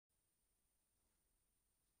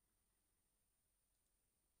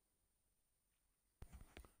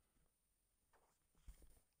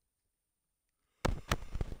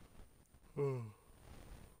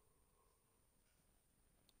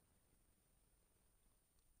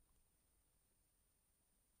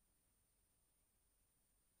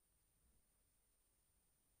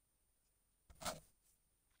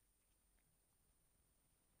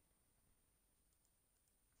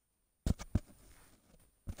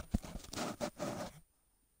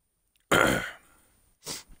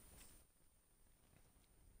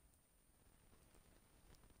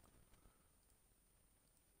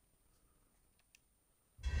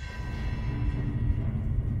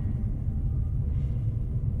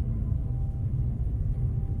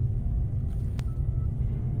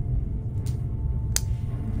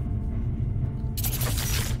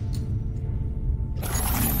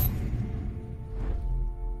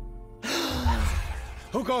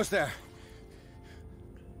Who goes there?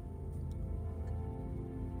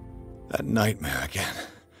 That nightmare again.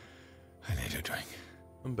 I need a drink.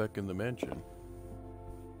 I'm back in the mansion.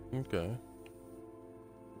 Okay.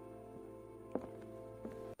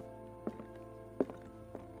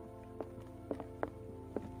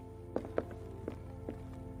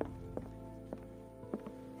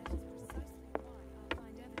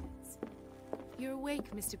 You're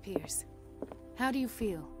awake, Mr. Pierce. How do you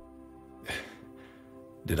feel?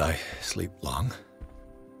 Did I sleep long?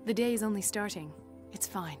 The day is only starting. It's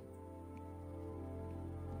fine.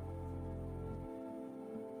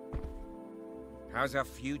 How's our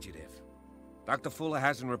fugitive? Dr. Fuller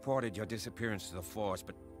hasn't reported your disappearance to the force,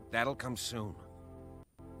 but that'll come soon.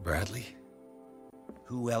 Bradley?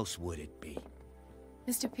 Who else would it be?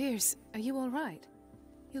 Mr. Pierce, are you all right?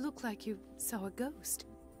 You look like you saw a ghost.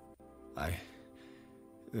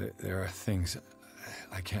 There are things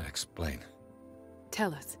I can't explain.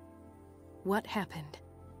 Tell us. What happened?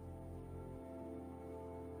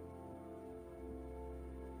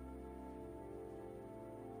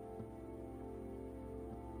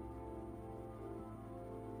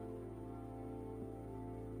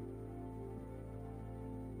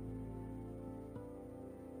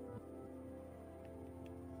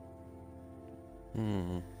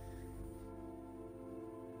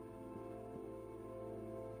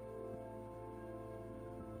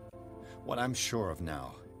 What I'm sure of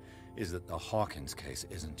now is that the Hawkins case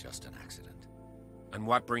isn't just an accident. And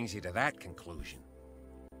what brings you to that conclusion?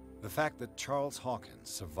 The fact that Charles Hawkins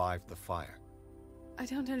survived the fire. I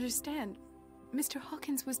don't understand. Mr.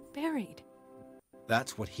 Hawkins was buried.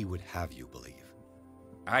 That's what he would have you believe.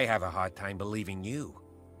 I have a hard time believing you.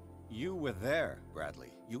 You were there,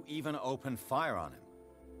 Bradley. You even opened fire on him.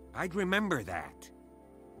 I'd remember that.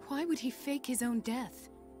 Why would he fake his own death?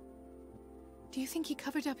 Do you think he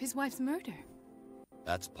covered up his wife's murder?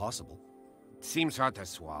 That's possible. Seems hard to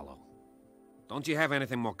swallow. Don't you have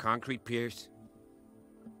anything more concrete, Pierce?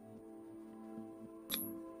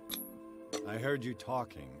 I heard you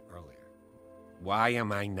talking earlier. Why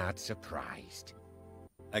am I not surprised?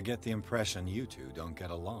 I get the impression you two don't get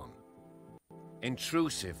along.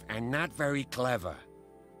 Intrusive and not very clever.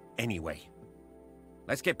 Anyway,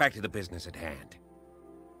 let's get back to the business at hand.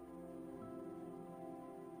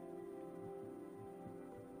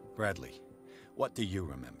 Bradley, what do you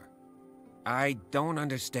remember? I don't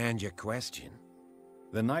understand your question.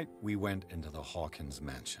 The night we went into the Hawkins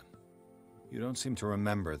mansion. You don't seem to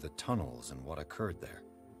remember the tunnels and what occurred there.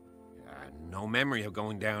 No memory of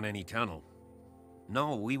going down any tunnel.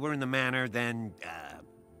 No, we were in the manor, then,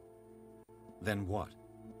 Then what?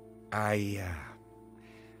 The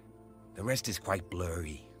rest is quite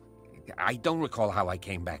blurry. I don't recall how I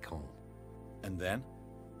came back home. And then?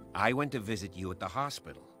 I went to visit you at the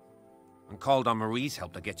hospital, and called on Marie's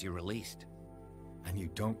help to get you released. And you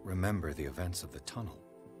don't remember the events of the tunnel?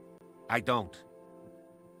 I don't.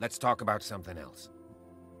 Let's talk about something else.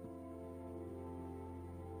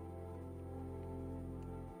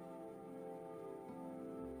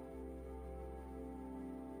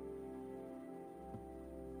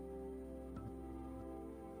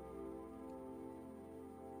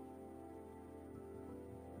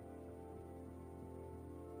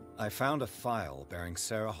 I found a file bearing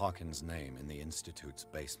Sarah Hawkins' name in the Institute's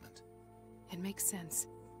basement. It makes sense.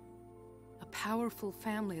 A powerful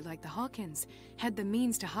family like the Hawkins had the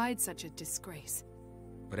means to hide such a disgrace.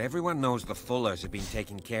 But everyone knows the Fullers have been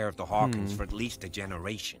taking care of the Hawkins for at least a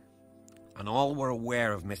generation. And all were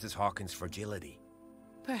aware of Mrs. Hawkins' fragility.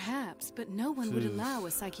 Perhaps, but no one would allow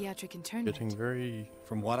a psychiatric internment. Getting very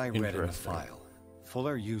From what I read in the interesting. file,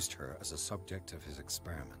 Fuller used her as a subject of his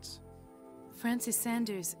experiments. Francis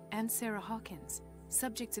Sanders and Sarah Hawkins,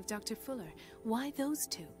 subjects of Dr. Fuller. Why those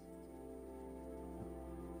two?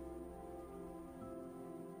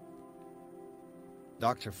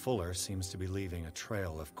 Dr. Fuller seems to be leaving a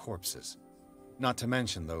trail of corpses. Not to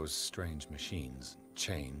mention those strange machines,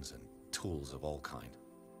 chains, and tools of all kind.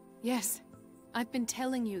 Yes. I've been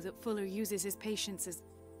telling you that Fuller uses his patients as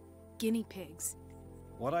guinea pigs.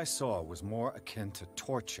 What I saw was more akin to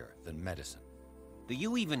torture than medicine. Do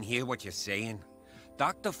you even hear what you're saying?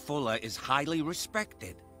 Dr. Fuller is highly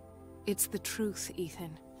respected. It's the truth,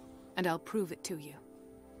 Ethan. And I'll prove it to you.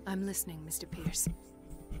 I'm listening, Mr. Pierce.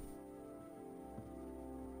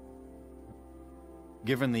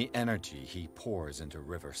 Given the energy he pours into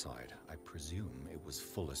Riverside, I presume it was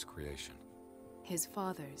Fuller's creation. His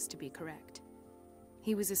father's, to be correct.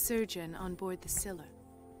 He was a surgeon on board the Scylla.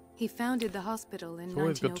 He founded the hospital in It's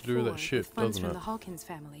always got to do with that 1904 shit, with funds doesn't from it? the Hawkins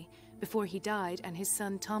family before he died and his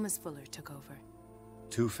son Thomas Fuller took over.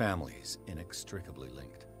 Two families inextricably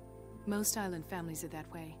linked. Most island families are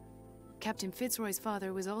that way. Captain Fitzroy's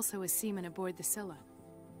father was also a seaman aboard the Scylla.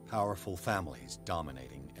 Powerful families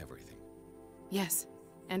dominating everything. Yes,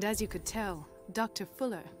 and as you could tell, Dr.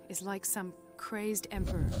 Fuller is like some crazed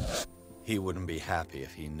emperor. He wouldn't be happy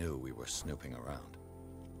if he knew we were snooping around.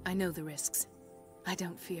 I know the risks. I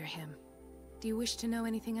don't fear him. Do you wish to know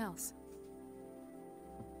anything else?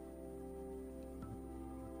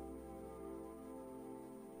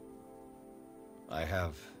 I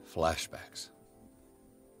have flashbacks.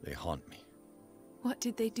 They haunt me. What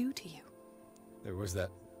did they do to you? There was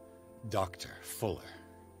that Dr. Fuller,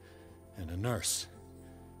 and a nurse.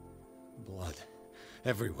 Blood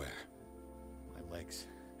everywhere. My legs,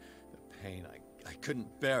 the pain, I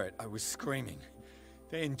couldn't bear it. I was screaming.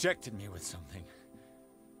 They injected me with something.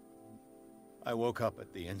 I woke up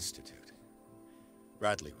at the Institute.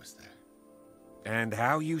 Bradley was there. And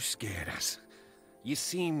how you scared us. You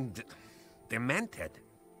seemed demented.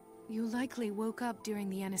 You likely woke up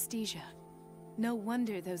during the anesthesia. No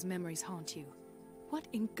wonder those memories haunt you. What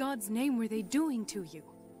in God's name were they doing to you?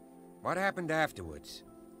 What happened afterwards?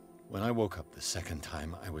 When I woke up the second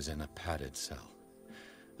time, I was in a padded cell.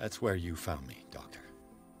 That's where you found me, Doctor.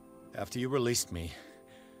 After you released me,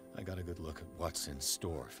 I got a good look at what's in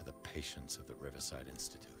store for the patients of the Riverside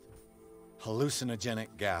Institute. Hallucinogenic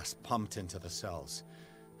gas pumped into the cells.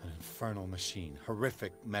 An infernal machine.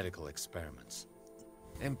 Horrific medical experiments.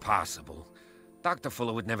 Impossible. Dr.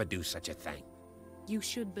 Fuller would never do such a thing. You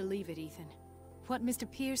should believe it, Ethan. What Mr.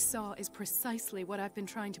 Pierce saw is precisely what I've been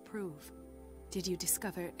trying to prove. Did you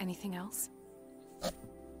discover anything else?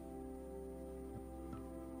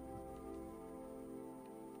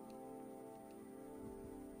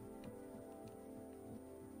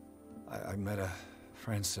 I met a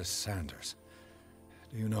Francis Sanders.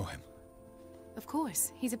 Do you know him? Of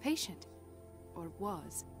course, he's a patient. Or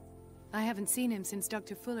was. I haven't seen him since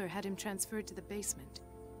Dr. Fuller had him transferred to the basement.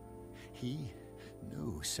 He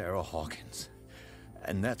knew Sarah Hawkins,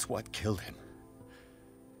 and that's what killed him.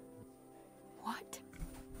 What?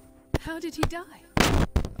 How did he die?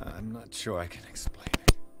 I'm not sure I can explain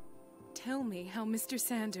it. Tell me how Mr.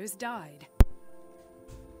 Sanders died.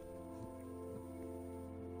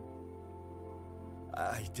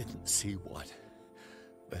 I didn't see what,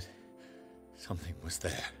 but something was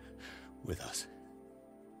there, with us.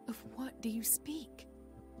 Of what do you speak?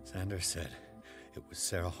 Sanders said it was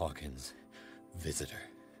Sarah Hawkins' visitor.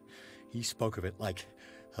 He spoke of it like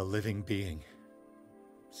a living being.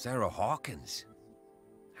 Sarah Hawkins?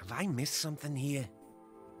 Have I missed something here?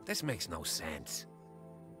 This makes no sense.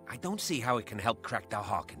 I don't see how it can help crack the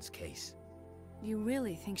Hawkins case. You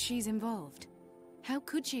really think she's involved? How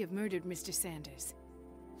could she have murdered Mr. Sanders?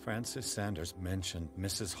 Francis Sanders mentioned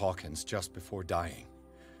Mrs. Hawkins just before dying.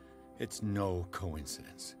 It's no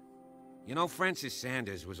coincidence. You know, Francis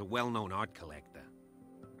Sanders was a well-known art collector.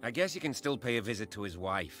 I guess you can still pay a visit to his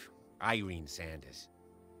wife, Irene Sanders.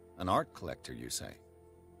 An art collector, you say?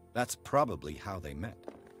 That's probably how they met.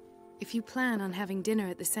 If you plan on having dinner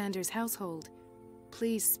at the Sanders household,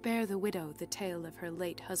 please spare the widow the tale of her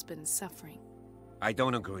late husband's suffering. I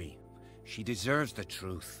don't agree. She deserves the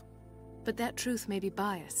truth. But that truth may be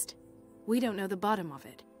biased. We don't know the bottom of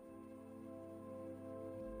it.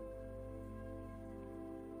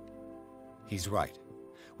 He's right.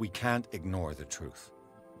 We can't ignore the truth.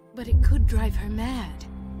 But it could drive her mad.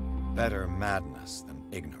 Better madness than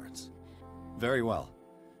ignorance. Very well.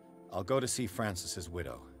 I'll go to see Francis's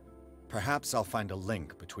widow. Perhaps I'll find a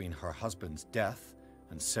link between her husband's death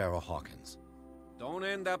and Sarah Hawkins. Don't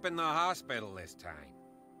end up in the hospital this time.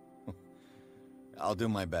 I'll do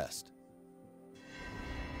my best.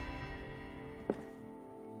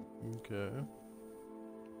 Okay.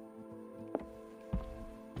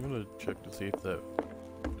 I'm gonna check to see if that,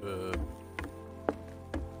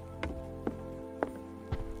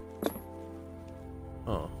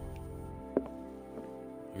 oh.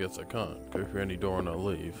 I guess I can't go through any door and I'll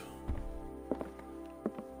leave.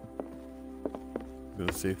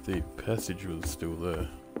 gonna see if the passage was still there.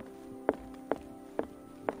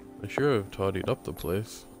 I sure have tidied up the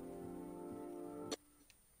place.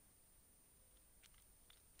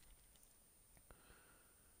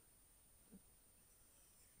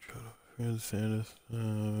 Sanders,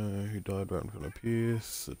 who died right in front of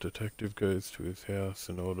Pierce. The detective goes to his house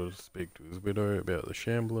in order to speak to his widow about the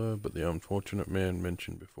shambler, but the unfortunate man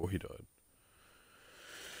mentioned before he died.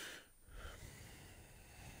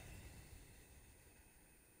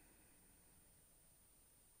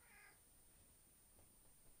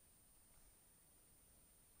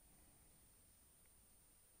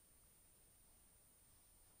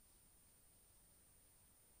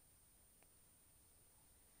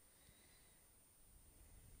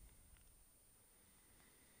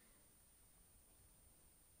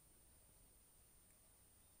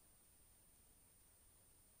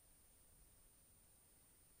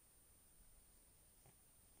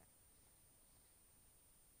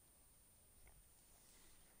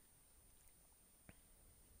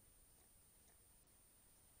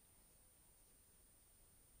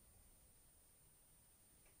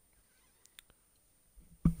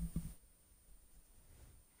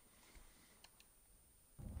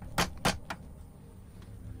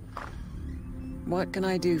 What can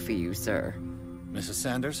I do for you, sir? Mrs.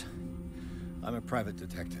 Sanders, I'm a private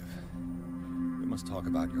detective. We must talk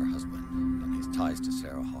about your husband and his ties to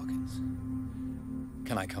Sarah Hawkins.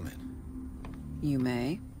 Can I come in? You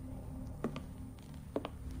may.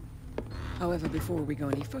 However, before we go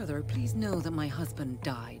any further, please know that my husband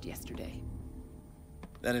died yesterday.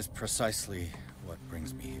 That is precisely what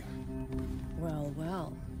brings me here. Well,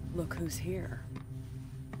 well. Look who's here.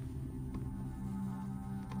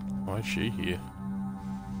 Why is she here?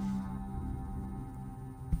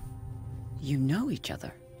 You know each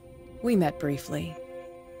other. We met briefly.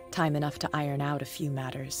 Time enough to iron out a few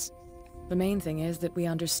matters. The main thing is that we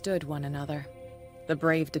understood one another. The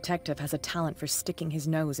brave detective has a talent for sticking his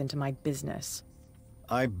nose into my business.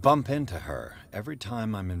 I bump into her every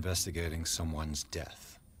time I'm investigating someone's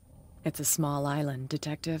death. It's a small island,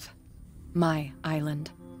 Detective. My island.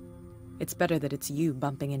 It's better that it's you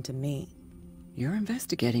bumping into me. You're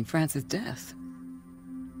investigating Francis' death.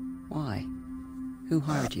 Why? Who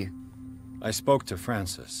hired you? I spoke to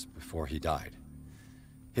Francis before he died.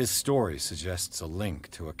 His story suggests a link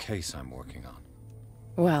to a case I'm working on.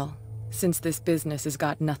 Well, since this business has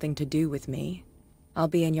got nothing to do with me, I'll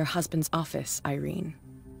be in your husband's office, Irene.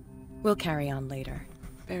 We'll carry on later.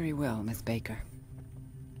 Very well, Miss Baker.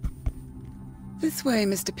 This way,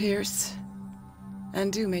 Mr. Pierce.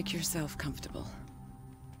 And do make yourself comfortable.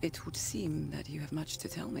 It would seem that you have much to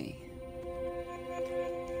tell me.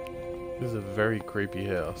 This is a very creepy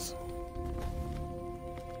house.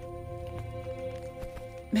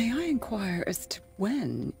 May I inquire as to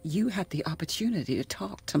when you had the opportunity to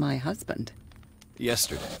talk to my husband?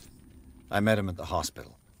 Yesterday, I met him at the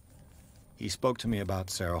hospital. He spoke to me about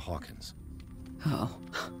Sarah Hawkins. Oh,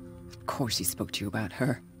 of course he spoke to you about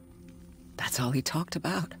her. That's all he talked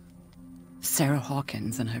about. Sarah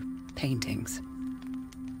Hawkins and her paintings.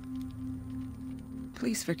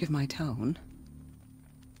 Please forgive my tone.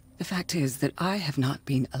 The fact is that I have not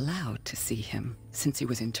been allowed to see him since he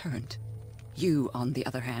was interned. You, on the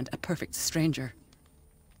other hand, a perfect stranger,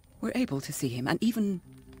 were able to see him and even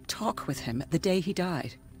talk with him the day he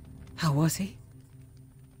died. How was he?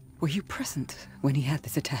 Were you present when he had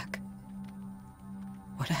this attack?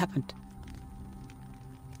 What happened?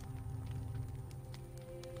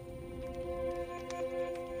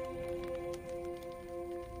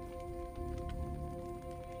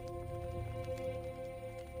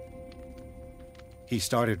 He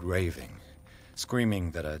started raving,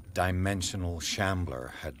 screaming that a dimensional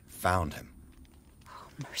shambler had found him. Oh,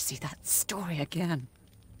 mercy, that story again.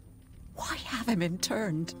 Why have him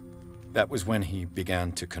interned? That was when he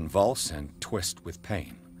began to convulse and twist with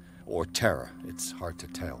pain. Or terror, it's hard to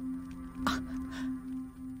tell.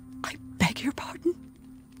 I beg your pardon?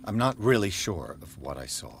 I'm not really sure of what I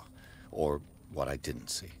saw, or what I didn't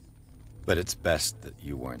see. But it's best that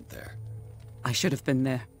you weren't there. I should have been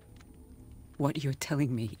there. What you're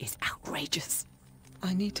telling me is outrageous.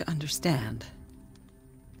 I need to understand.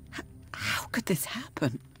 How could this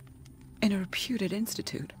happen? In a reputed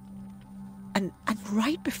institute? And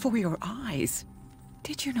right before your eyes?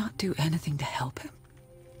 Did you not do anything to help him?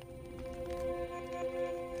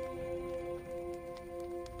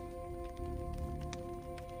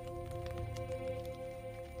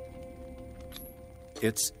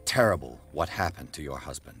 It's terrible what happened to your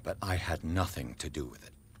husband, but I had nothing to do with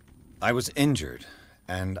it. I was injured,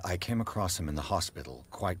 and I came across him in the hospital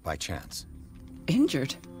quite by chance.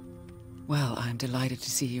 Injured? Well, I'm delighted to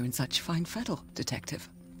see you in such fine fettle, Detective.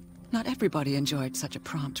 Not everybody enjoyed such a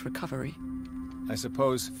prompt recovery. I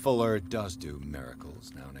suppose Fuller does do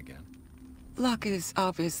miracles now and again. Luck is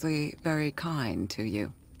obviously very kind to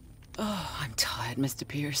you. Oh, I'm tired, Mr.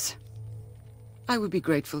 Pierce. I would be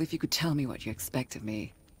grateful if you could tell me what you expect of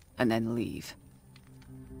me, and then leave.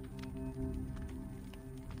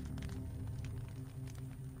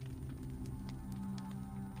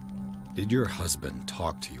 Did your husband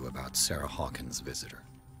talk to you about Sarah Hawkins' visitor?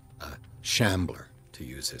 A shambler, to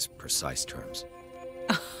use his precise terms.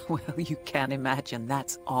 Well, you can't imagine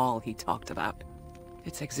that's all he talked about.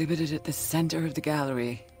 It's exhibited at the center of the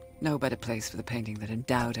gallery. No better place for the painting that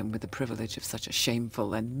endowed him with the privilege of such a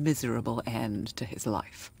shameful and miserable end to his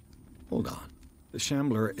life. Hold on. The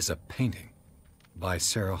Shambler is a painting by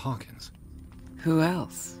Sarah Hawkins. Who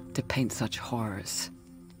else to paint such horrors?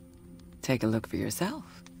 Take a look for yourself,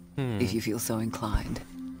 if you feel so inclined.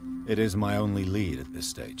 It is my only lead at this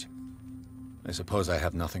stage. I suppose I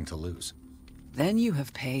have nothing to lose. Then you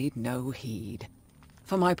have paid no heed.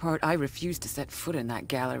 For my part, I refuse to set foot in that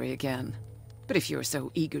gallery again. But if you're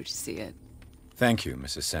so eager to see it... Thank you,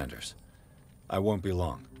 Mrs. Sanders. I won't be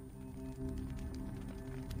long.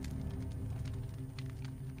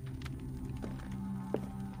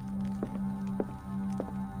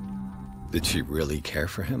 Did she really care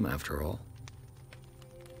for him after all?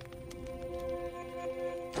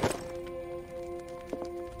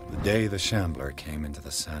 The day the Shambler came into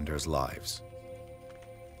the Sanders' lives.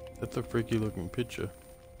 That's a freaky looking picture.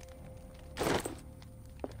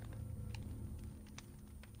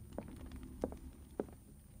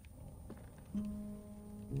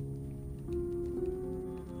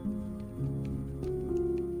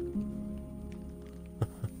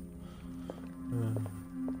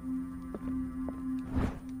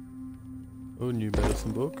 Oh, new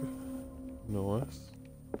medicine book. Nice.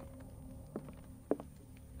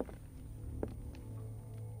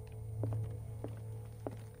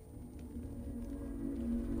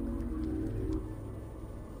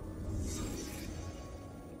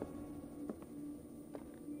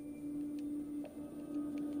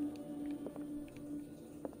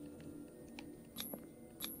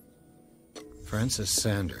 Frances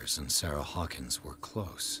Sanders and Sarah Hawkins were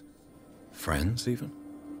close. Friends, even?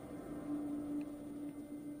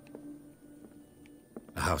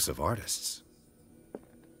 A house of artists.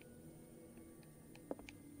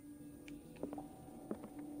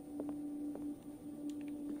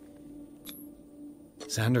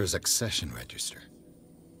 Sanders' accession register.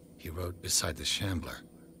 He wrote beside the Shambler.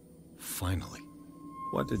 Finally.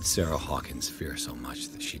 What did Sarah Hawkins fear so much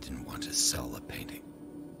that she didn't want to sell the painting?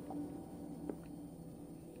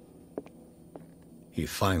 He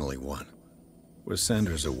finally won. Was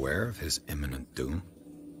Sanders aware of his imminent doom?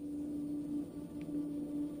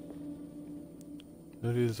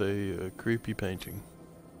 That is a creepy painting.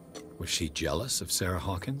 Was she jealous of Sarah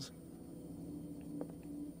Hawkins?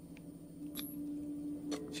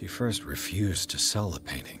 She first refused to sell the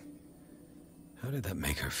painting. How did that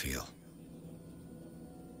make her feel?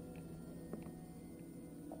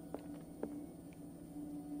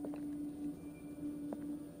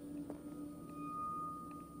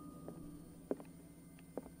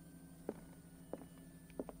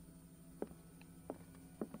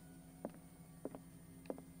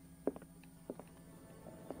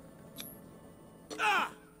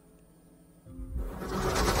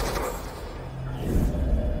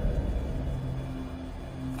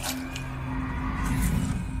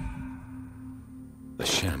 The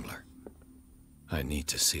Shambler. I need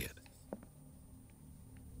to see it.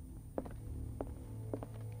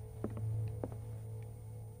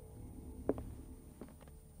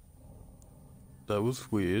 That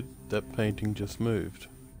was weird. That painting just moved.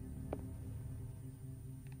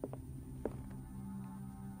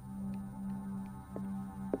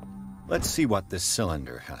 Let's see what this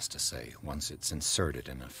cylinder has to say once it's inserted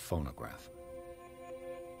in a phonograph.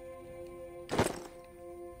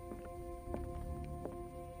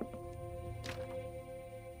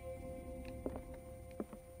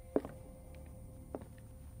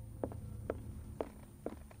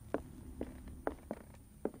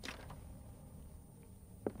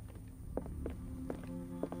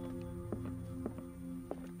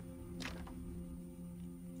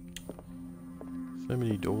 So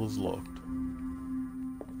many doors locked.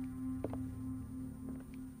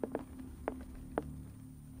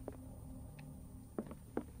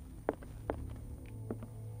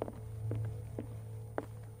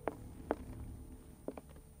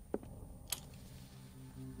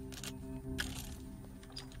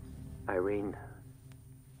 Irene,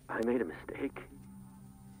 I made a mistake.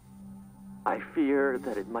 I fear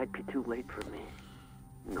that it might be too late for me.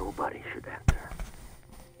 Nobody should enter,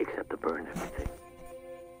 except to burn everything.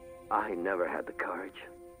 I never had the courage.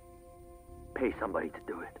 Pay somebody to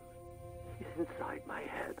do it. He's inside my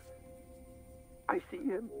head. I see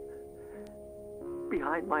him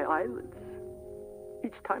behind my eyelids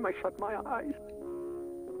each time I shut my eyes.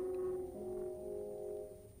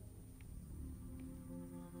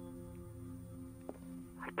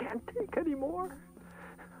 I can't take any more.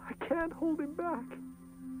 I can't hold him back.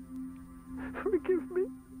 Forgive me.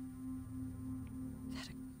 That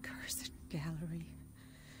accursed gallery.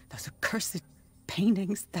 Those accursed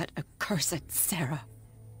paintings. That accursed Sarah.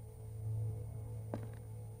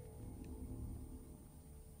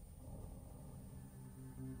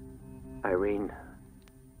 Irene,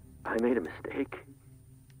 I made a mistake.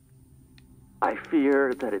 I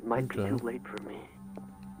fear that it might be too late for me.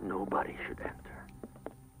 Nobody should enter,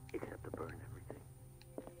 except to burn everything.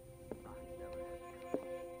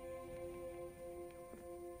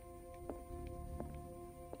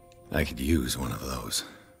 I could use one of those.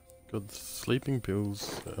 Got sleeping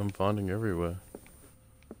pills I'm finding everywhere.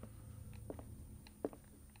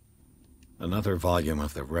 Another volume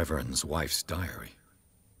of the Reverend's wife's diary.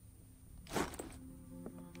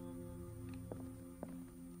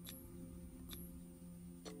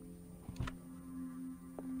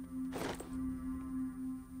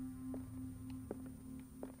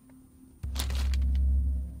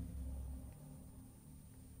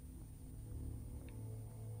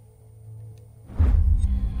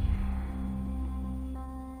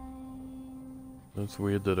 It's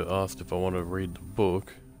weird that it asked if I want to read the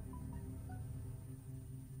book.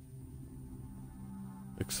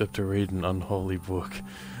 Except to read an unholy book.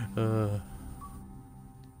 Is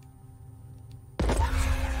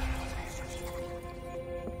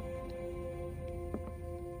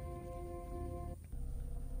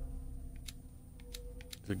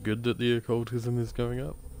it good that the occultism is going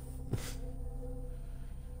up?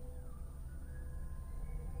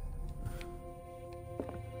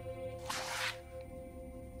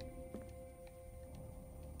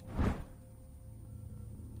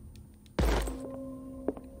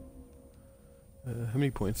 How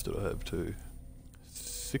many points did I have too?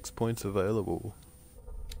 6 points available.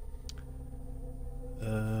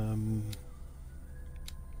 Gonna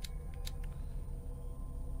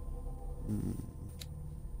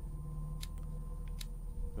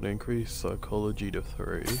increase psychology to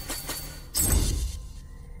 3.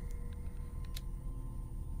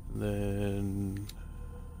 And then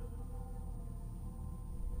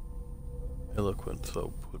eloquence,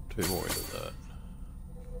 I'll put 2 more into that.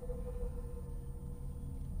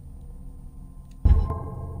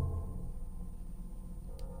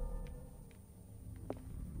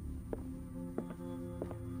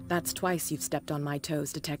 That's twice you've stepped on my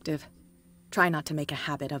toes, Detective. Try not to make a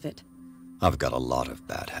habit of it. I've got a lot of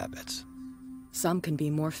bad habits. Some can be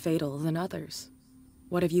more fatal than others.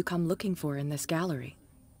 What have you come looking for in this gallery?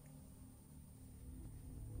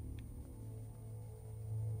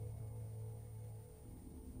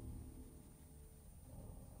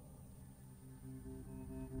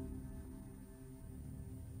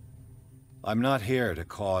 I'm not here to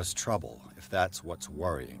cause trouble, if that's what's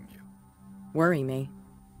worrying you. Worry me?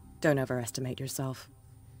 Don't overestimate yourself.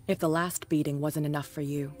 If the last beating wasn't enough for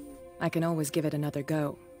you, I can always give it another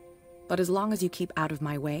go. But as long as you keep out of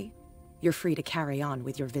my way, you're free to carry on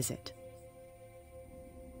with your visit.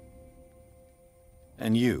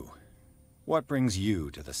 And you? What brings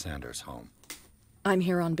you to the Sanders home? I'm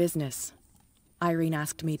here on business. Irene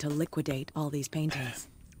asked me to liquidate all these paintings.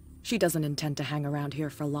 She doesn't intend to hang around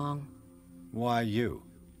here for long. Why you?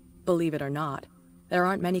 Believe it or not, there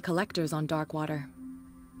aren't many collectors on Darkwater.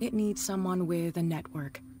 It needs someone with a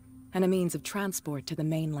network, and a means of transport to the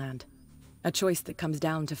mainland. A choice that comes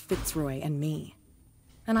down to Fitzroy and me.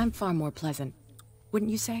 And I'm far more pleasant, wouldn't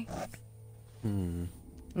you say?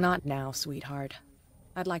 Not now, sweetheart.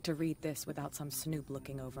 I'd like to read this without some snoop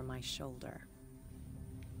looking over my shoulder.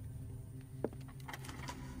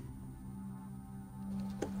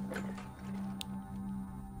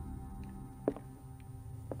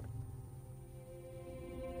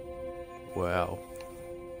 Wow.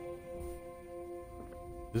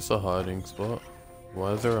 Is this a hiding spot?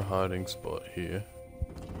 Why is there a hiding spot here?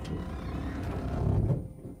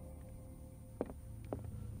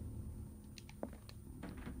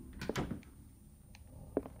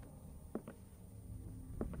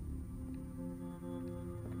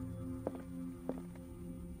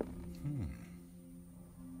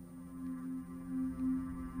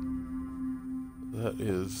 That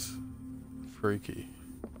is freaky.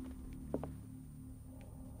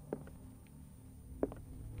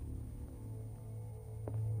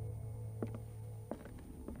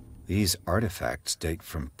 These artifacts date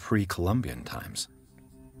from pre-Columbian times.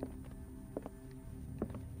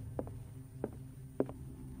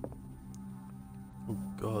 Oh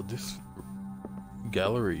god, this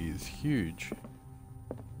gallery is huge.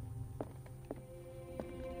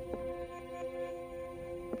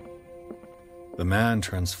 The man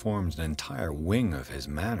transformed an entire wing of his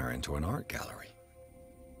manor into an art gallery.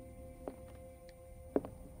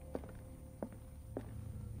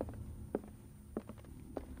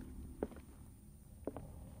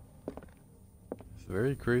 It's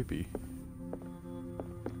very creepy.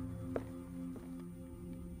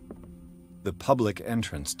 The public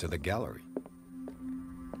entrance to the gallery.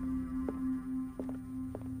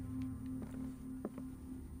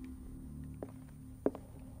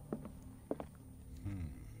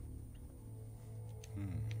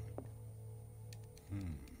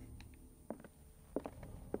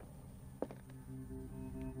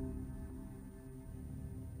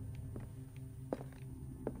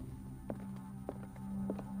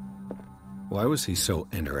 Why was he so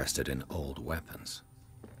interested in old weapons?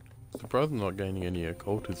 Surprised I'm not gaining any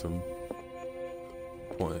occultism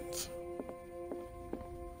points.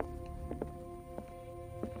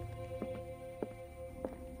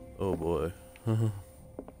 Oh boy.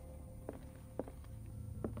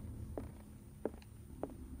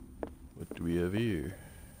 What do we have here?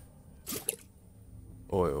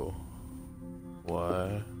 Oil.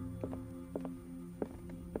 Why?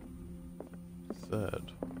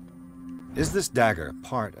 Sad. Is this dagger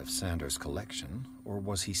part of Sanders' collection, or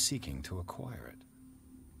was he seeking to acquire it?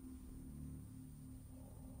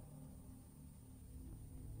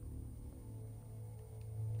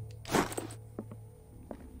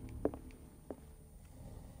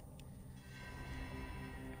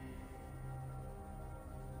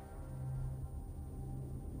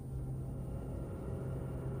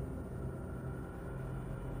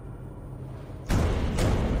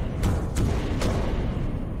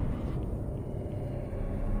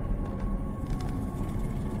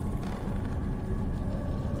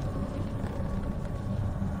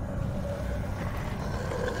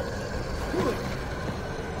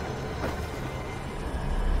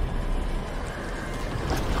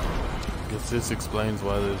 This explains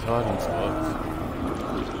why there's hiding spots.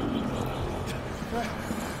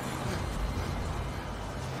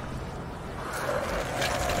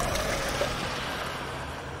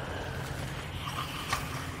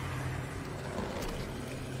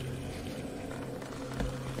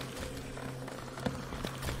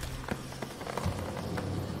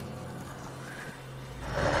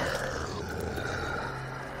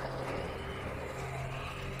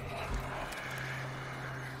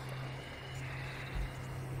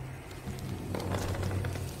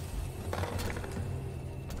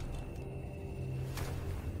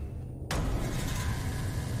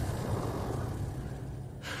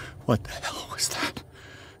 What the hell was that?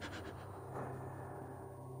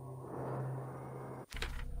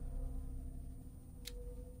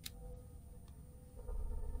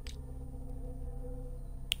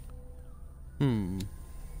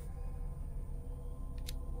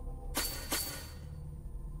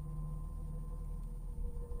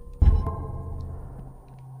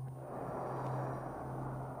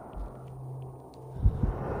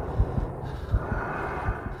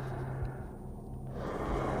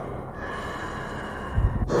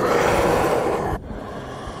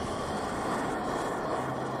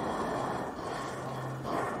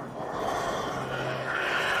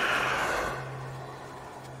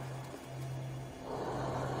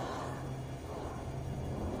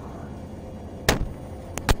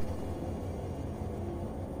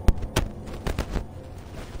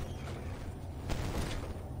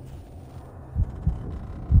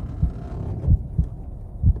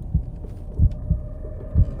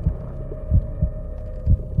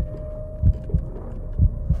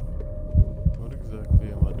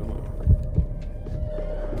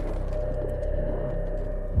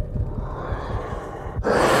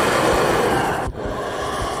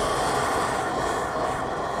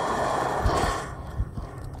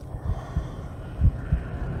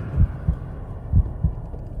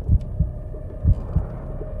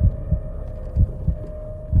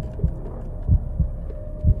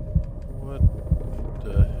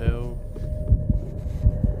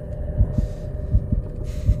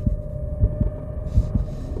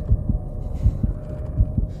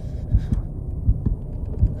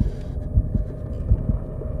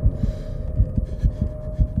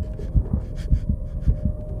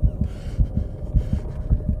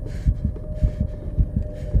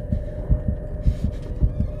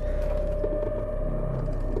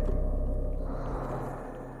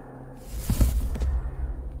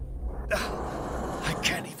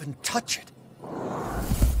 touch it.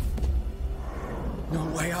 No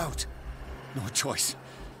way out. No choice.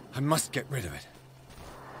 I must get rid of it.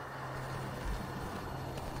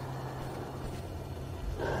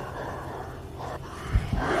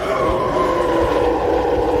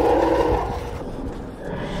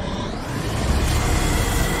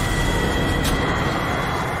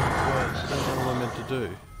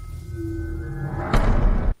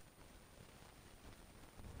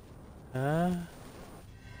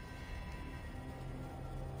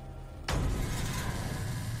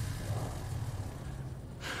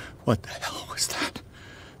 What the hell was that?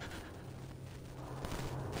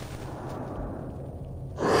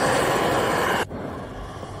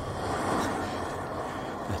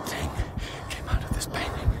 That thing came out of this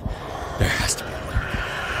painting. There has to be a link.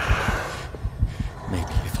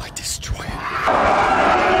 Maybe if I destroy it.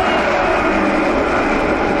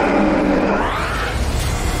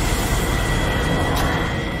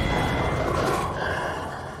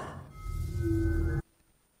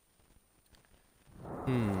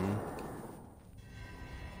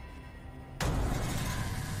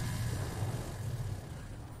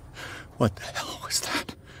 What the hell was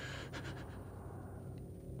that?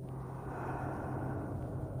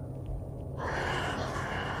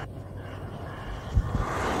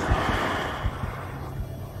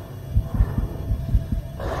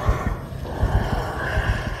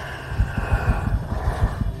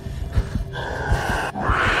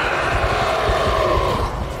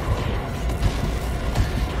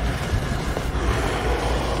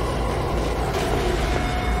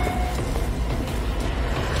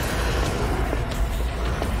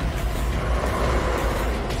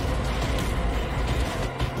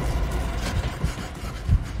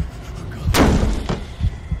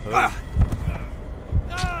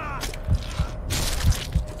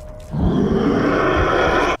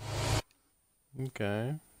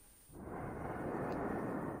 Okay.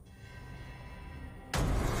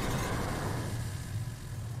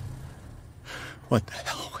 What the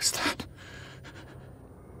hell was that?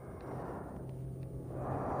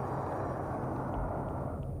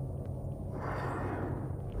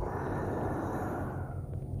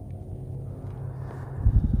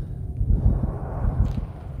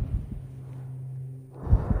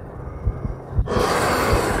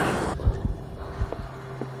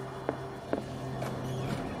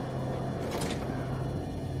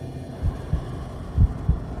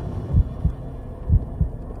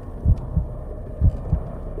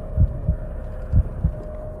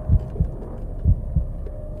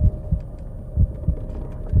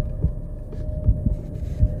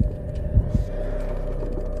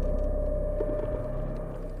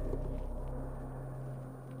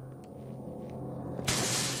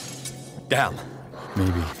 Down.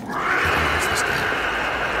 Maybe I can use this guy.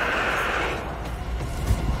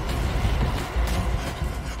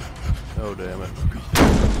 Oh, damn it.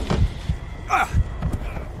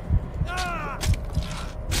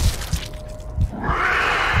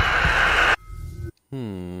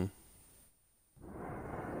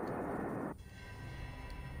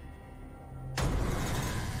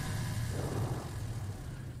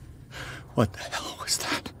 What the hell was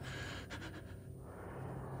that?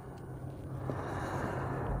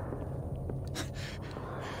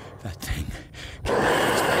 That thing came out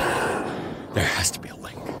of this painting. There has to be a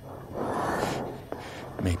link.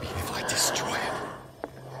 Maybe if I destroy it.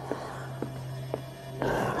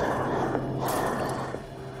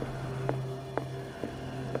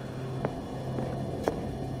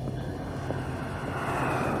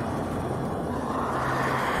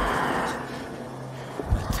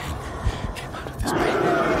 That thing came out of this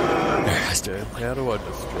painting. There has to be a link. How do I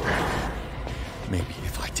destroy it? Maybe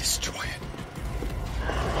if I destroy it.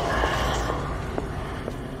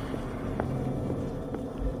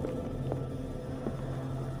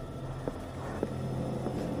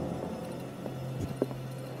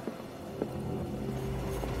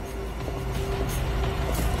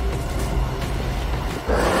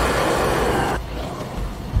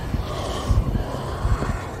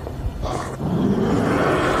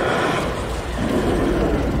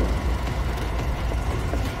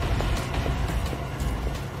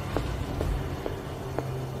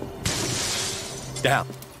 Down.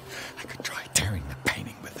 I could try tearing the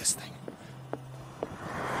painting with this thing.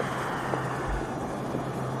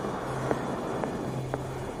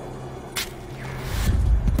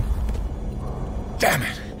 Damn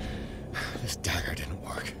it! This dagger didn't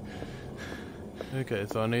work. Okay,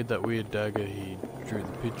 so I need that weird dagger he drew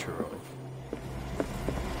the picture of.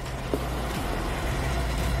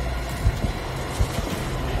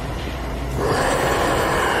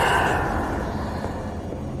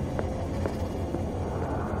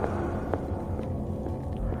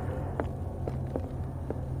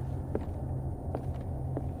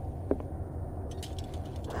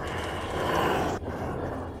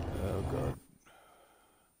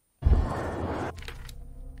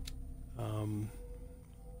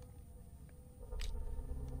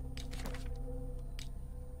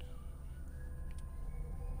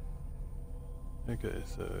 Okay,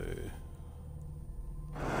 so...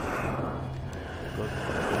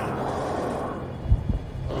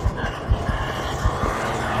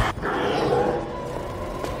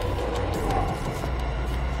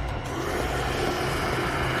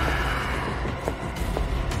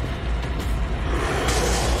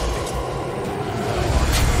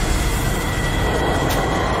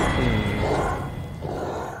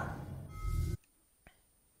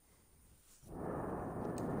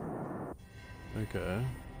 Okay.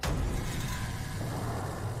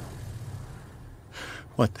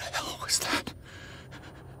 What the hell was that?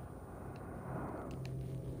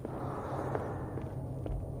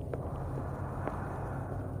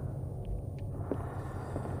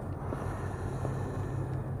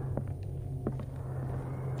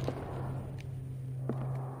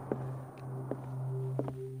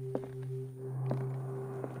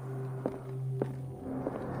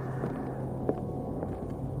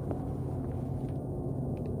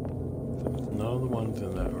 None of the ones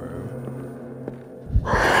in that room.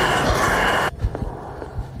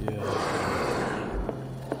 Yeah.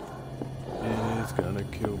 He's gonna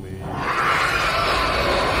kill me.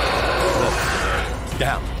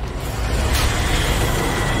 Down.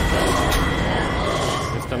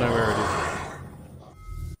 Just don't know where it is.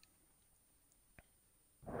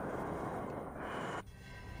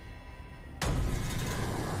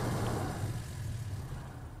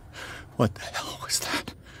 What the hell was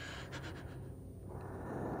that?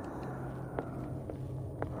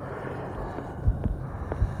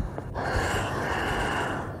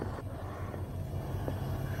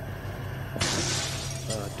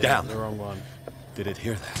 Down. The wrong one. Did it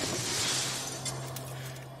hear that?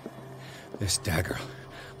 This dagger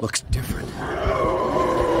looks different.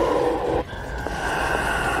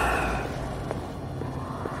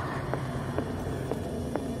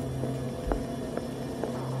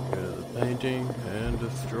 Go to the painting and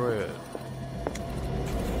destroy it.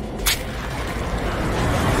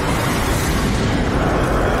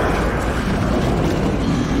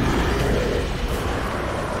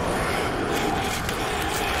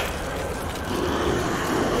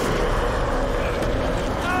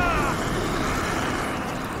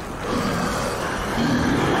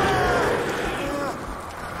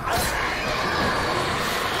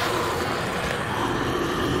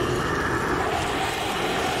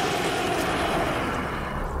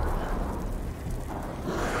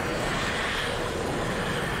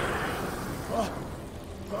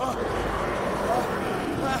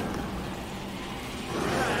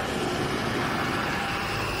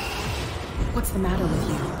 What's the matter with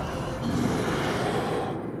you?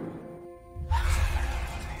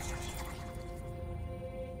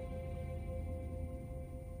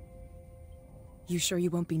 You sure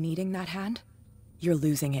you won't be needing that hand? You're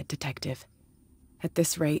losing it, Detective. At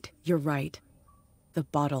this rate, you're right. The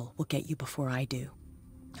bottle will get you before I do.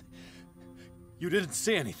 You didn't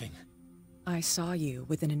see anything. I saw you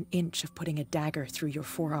within an inch of putting a dagger through your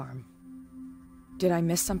forearm. Did I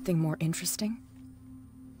miss something more interesting?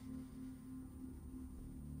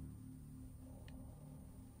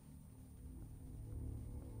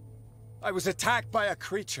 I was attacked by a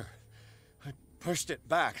creature. I pushed it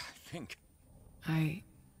back, I think. I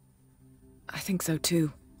think so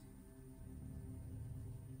too.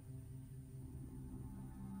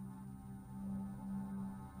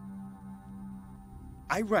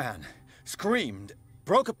 I ran, screamed,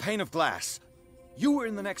 broke a pane of glass. You were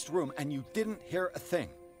in the next room and you didn't hear a thing.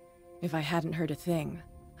 If I hadn't heard a thing,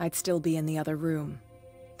 I'd still be in the other room.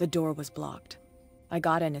 The door was blocked. I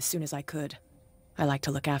got in as soon as I could. I like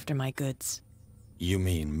to look after my goods. You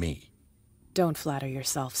mean me? Don't flatter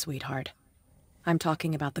yourself, sweetheart. I'm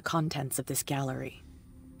talking about the contents of this gallery.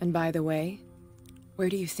 And by the way, where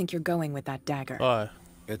do you think you're going with that dagger? Bye.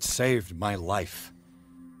 It saved my life.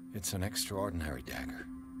 It's an extraordinary dagger.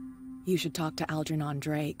 You should talk to Algernon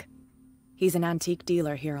Drake. He's an antique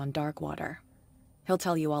dealer here on Darkwater. He'll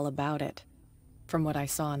tell you all about it. From what I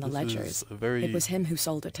saw in the ledgers, it was him who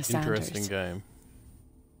sold it to Sanders. Interesting game.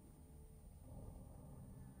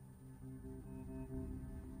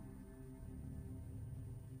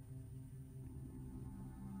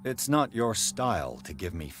 It's not your style to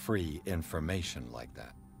give me free information like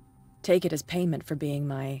that. Take it as payment for being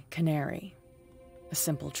my canary. A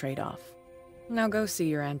simple trade-off. Now go see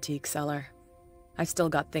your antique seller. I've still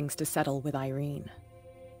got things to settle with Irene.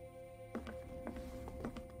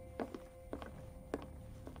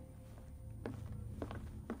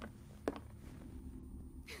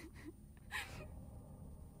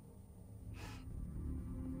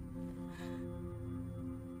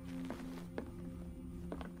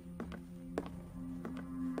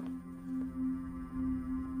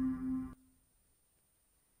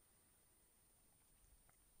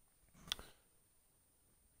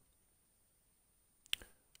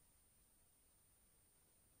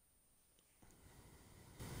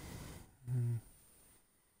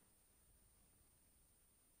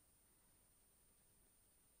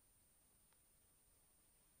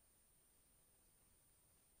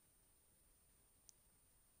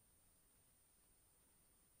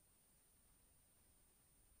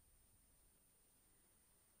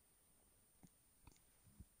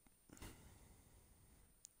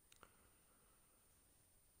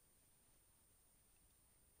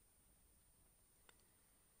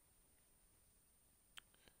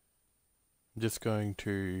 just going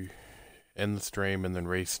to end the stream and then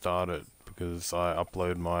restart it because I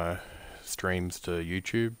upload my streams to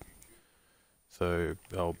YouTube. So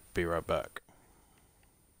I'll be right back.